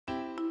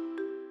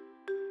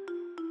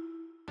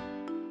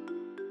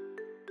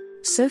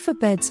Sofa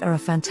beds are a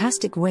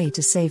fantastic way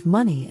to save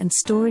money and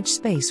storage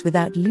space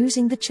without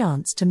losing the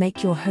chance to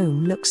make your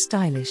home look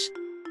stylish.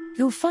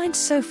 You'll find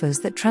sofas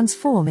that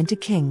transform into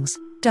kings,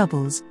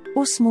 doubles,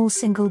 or small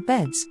single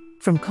beds,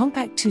 from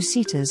compact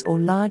two-seaters or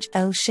large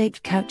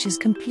L-shaped couches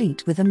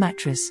complete with a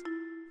mattress.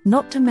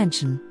 Not to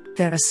mention,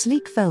 there are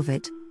sleek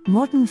velvet,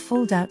 modern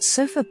fold-out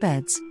sofa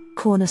beds,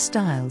 corner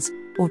styles,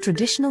 or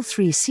traditional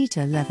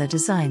three-seater leather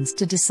designs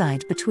to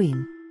decide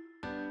between.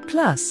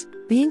 Plus,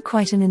 being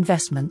quite an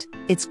investment,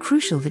 it's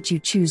crucial that you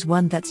choose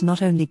one that's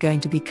not only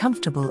going to be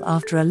comfortable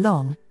after a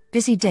long,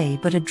 busy day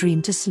but a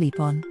dream to sleep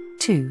on,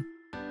 too.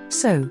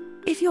 So,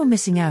 if you're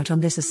missing out on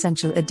this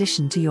essential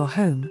addition to your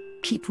home,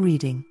 keep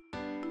reading.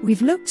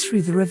 We've looked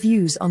through the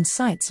reviews on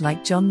sites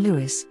like John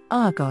Lewis,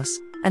 Argos,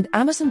 and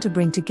Amazon to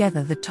bring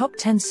together the top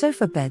 10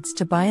 sofa beds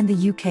to buy in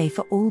the UK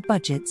for all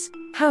budgets,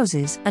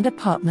 houses and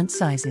apartment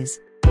sizes.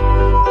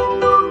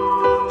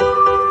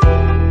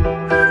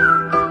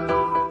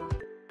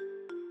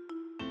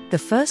 The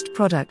first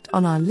product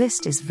on our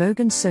list is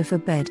Vogan Sofa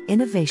Bed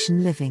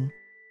Innovation Living.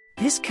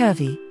 This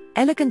curvy,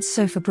 elegant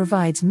sofa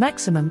provides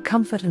maximum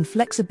comfort and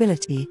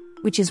flexibility,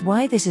 which is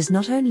why this is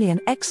not only an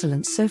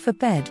excellent sofa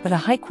bed but a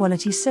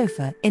high-quality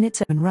sofa in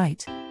its own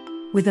right.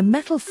 With a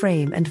metal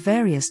frame and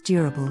various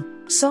durable,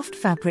 soft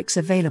fabrics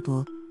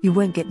available, you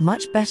won't get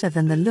much better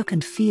than the look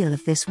and feel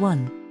of this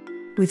one.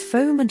 With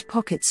foam and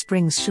pocket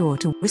springs sure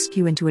to whisk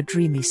you into a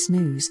dreamy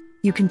snooze,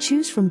 you can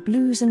choose from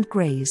blues and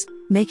greys,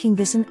 making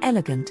this an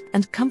elegant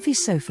and comfy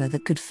sofa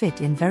that could fit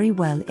in very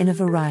well in a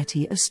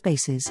variety of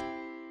spaces.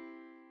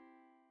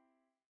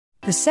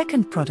 The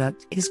second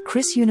product is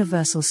Kris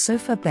Universal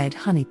Sofa Bed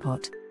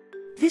Honeypot.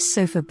 This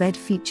sofa bed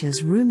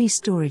features roomy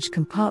storage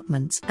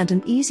compartments and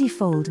an easy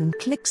fold and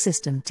click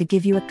system to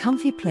give you a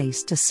comfy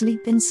place to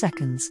sleep in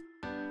seconds.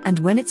 And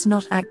when it's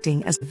not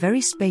acting as a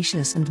very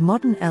spacious and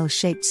modern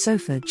L-shaped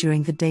sofa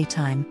during the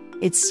daytime,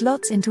 it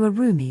slots into a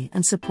roomy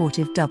and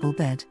supportive double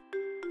bed.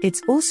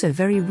 It's also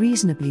very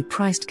reasonably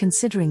priced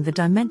considering the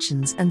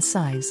dimensions and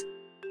size.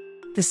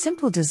 The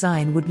simple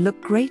design would look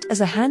great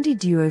as a handy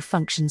duo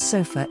function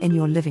sofa in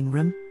your living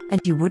room, and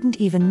you wouldn't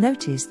even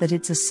notice that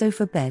it's a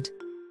sofa bed.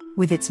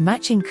 With its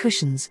matching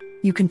cushions,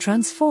 you can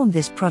transform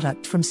this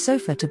product from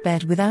sofa to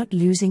bed without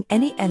losing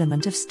any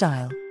element of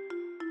style.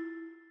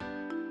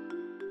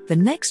 The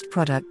next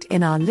product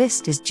in our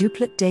list is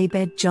Duplet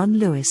Daybed John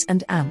Lewis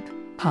and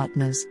Amp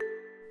Partners.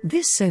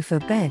 This sofa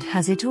bed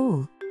has it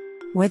all.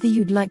 Whether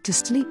you'd like to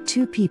sleep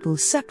two people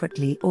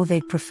separately or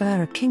they'd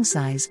prefer a king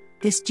size,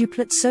 this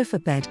duplet sofa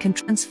bed can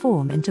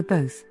transform into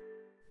both.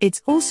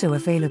 It's also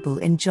available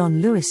in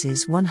John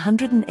Lewis's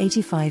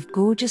 185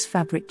 gorgeous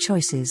fabric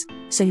choices,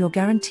 so you're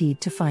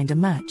guaranteed to find a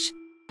match.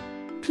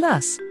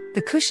 Plus,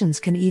 the cushions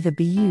can either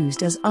be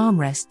used as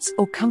armrests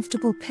or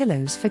comfortable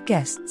pillows for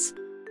guests.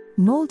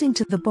 Molding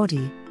to the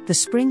body, the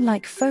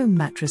spring-like foam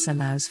mattress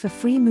allows for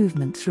free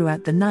movement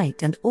throughout the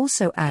night and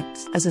also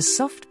acts as a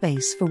soft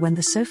base for when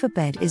the sofa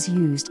bed is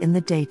used in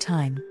the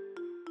daytime.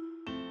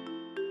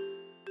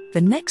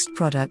 The next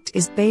product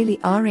is Bailey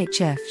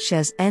RHF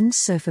Chaise End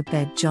Sofa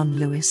Bed John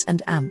Lewis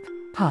and Amp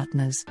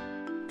Partners.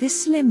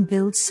 This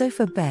slim-build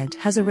sofa bed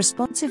has a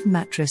responsive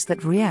mattress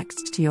that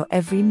reacts to your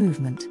every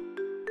movement.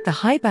 The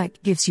high back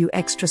gives you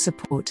extra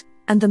support,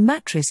 and the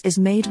mattress is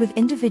made with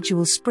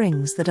individual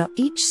springs that are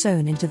each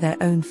sewn into their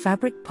own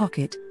fabric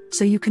pocket,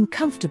 so you can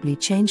comfortably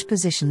change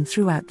position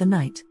throughout the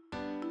night.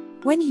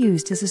 When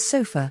used as a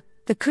sofa,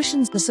 the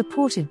cushions are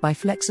supported by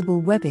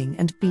flexible webbing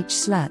and beach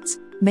slats,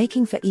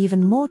 making for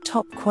even more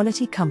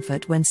top-quality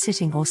comfort when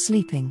sitting or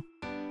sleeping.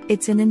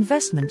 It's an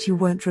investment you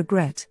won't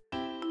regret.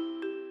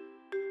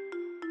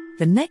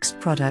 The next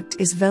product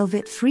is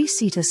Velvet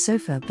 3-Seater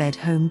Sofa Bed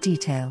Home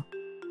Detail.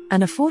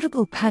 An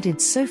affordable padded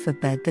sofa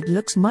bed that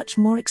looks much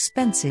more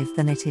expensive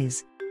than it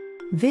is.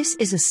 This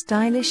is a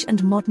stylish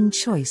and modern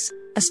choice,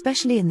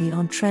 especially in the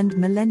on-trend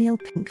millennial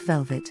pink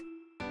velvet.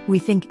 We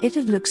think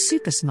it'd look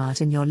super smart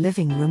in your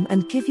living room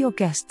and give your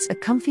guests a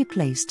comfy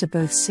place to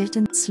both sit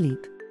and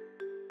sleep.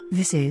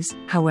 This is,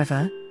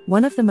 however,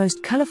 one of the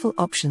most colorful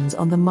options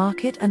on the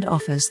market and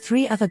offers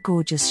 3 other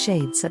gorgeous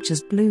shades such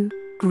as blue,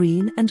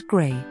 green and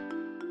gray.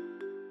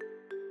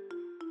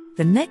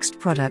 The next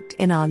product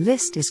in our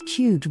list is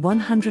Cubed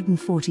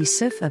 140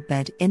 Sofa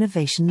Bed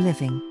Innovation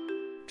Living.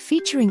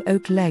 Featuring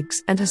oak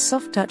legs and a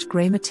soft touch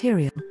grey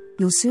material,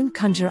 you'll soon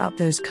conjure up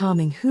those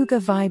calming hygge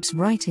vibes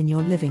right in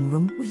your living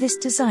room with this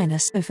designer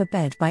sofa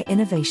bed by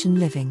Innovation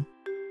Living.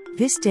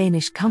 This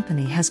Danish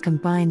company has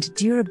combined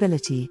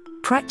durability,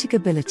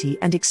 practicability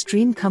and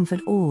extreme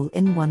comfort all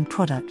in one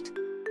product.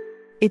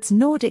 Its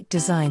Nordic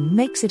design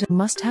makes it a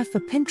must-have for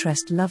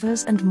Pinterest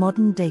lovers and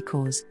modern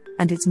decors,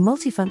 and its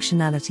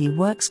multifunctionality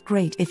works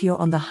great if you're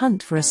on the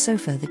hunt for a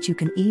sofa that you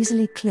can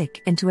easily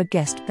click into a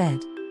guest bed.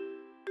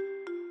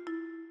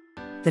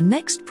 The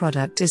next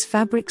product is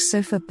Fabric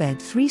Sofa Bed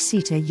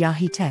 3-Seater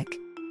Yaheetech.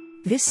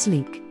 This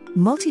sleek,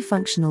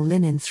 multifunctional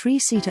linen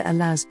 3-seater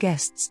allows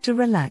guests to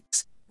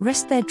relax,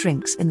 rest their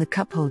drinks in the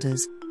cup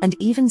holders, and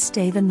even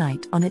stay the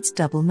night on its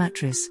double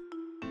mattress.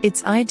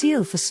 It's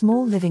ideal for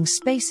small living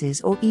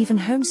spaces or even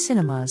home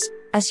cinemas,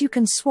 as you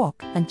can swap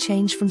and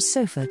change from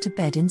sofa to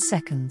bed in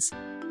seconds.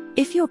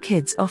 If your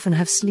kids often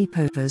have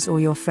sleepovers or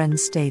your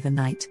friends stay the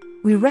night,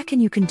 we reckon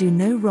you can do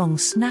no wrong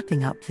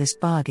snapping up this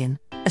bargain,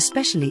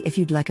 especially if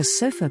you'd like a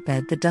sofa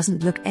bed that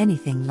doesn't look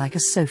anything like a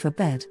sofa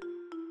bed.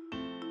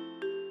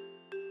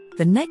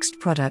 The next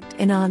product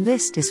in our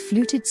list is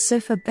Fluted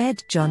Sofa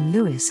Bed John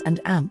Lewis and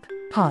Amp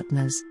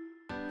Partners.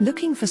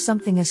 Looking for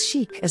something as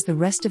chic as the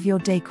rest of your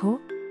decor?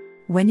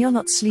 When you're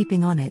not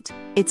sleeping on it,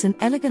 it's an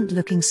elegant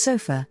looking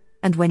sofa,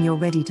 and when you're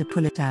ready to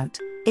pull it out,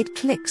 it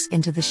clicks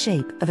into the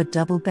shape of a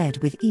double bed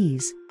with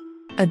ease.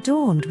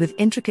 Adorned with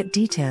intricate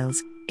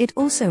details, it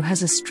also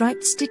has a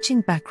striped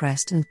stitching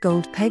backrest and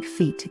gold peg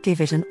feet to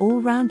give it an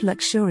all-round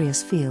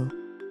luxurious feel.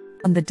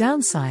 On the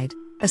downside,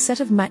 a set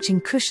of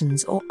matching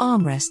cushions or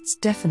armrests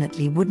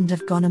definitely wouldn't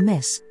have gone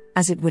amiss,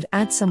 as it would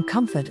add some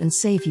comfort and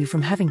save you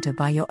from having to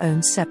buy your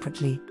own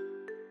separately.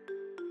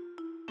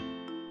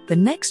 The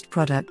next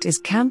product is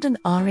Camden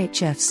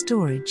RHF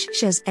Storage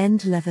Chaise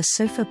End Leather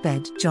Sofa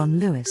Bed John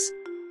Lewis.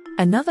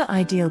 Another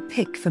ideal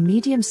pick for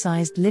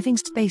medium-sized living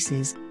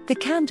spaces, the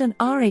Camden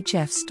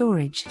RHF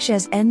Storage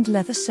Chaise End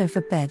Leather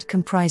Sofa Bed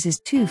comprises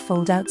 2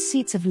 fold-out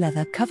seats of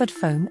leather-covered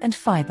foam and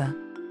fiber.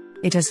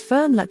 It has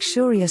firm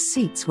luxurious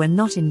seats when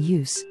not in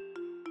use.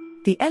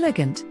 The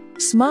elegant,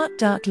 smart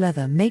dark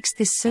leather makes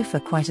this sofa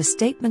quite a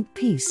statement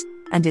piece,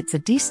 and it's a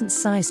decent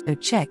size, so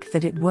check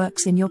that it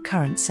works in your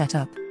current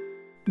setup.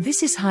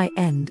 This is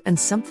high-end and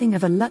something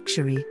of a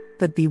luxury,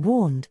 but be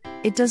warned,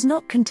 it does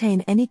not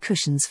contain any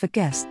cushions for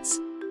guests.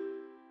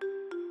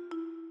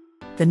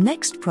 The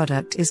next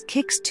product is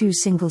Kick's 2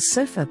 Single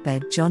Sofa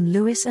Bed John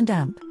Lewis and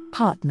Amp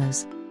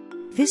Partners.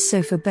 This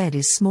sofa bed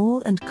is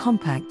small and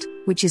compact,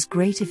 which is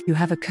great if you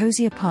have a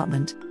cozy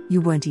apartment.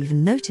 You won't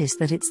even notice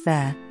that it's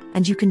there,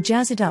 and you can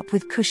jazz it up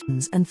with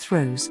cushions and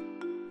throws.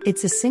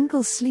 It's a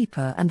single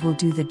sleeper and will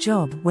do the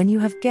job when you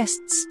have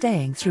guests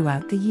staying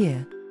throughout the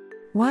year.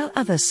 While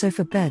other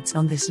sofa beds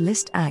on this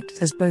list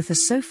act as both a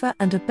sofa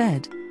and a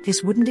bed,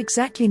 this wouldn't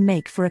exactly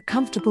make for a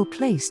comfortable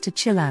place to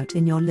chill out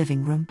in your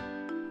living room.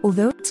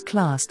 Although it's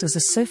classed as a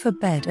sofa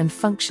bed and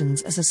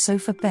functions as a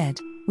sofa bed,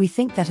 we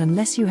think that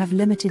unless you have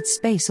limited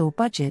space or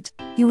budget,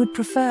 you would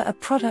prefer a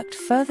product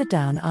further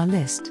down our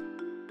list.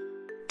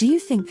 Do you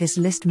think this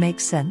list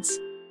makes sense?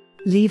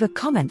 Leave a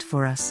comment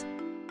for us.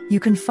 You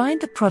can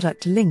find the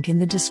product link in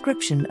the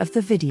description of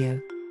the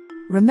video.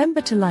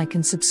 Remember to like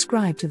and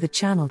subscribe to the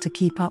channel to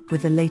keep up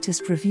with the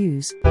latest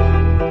reviews.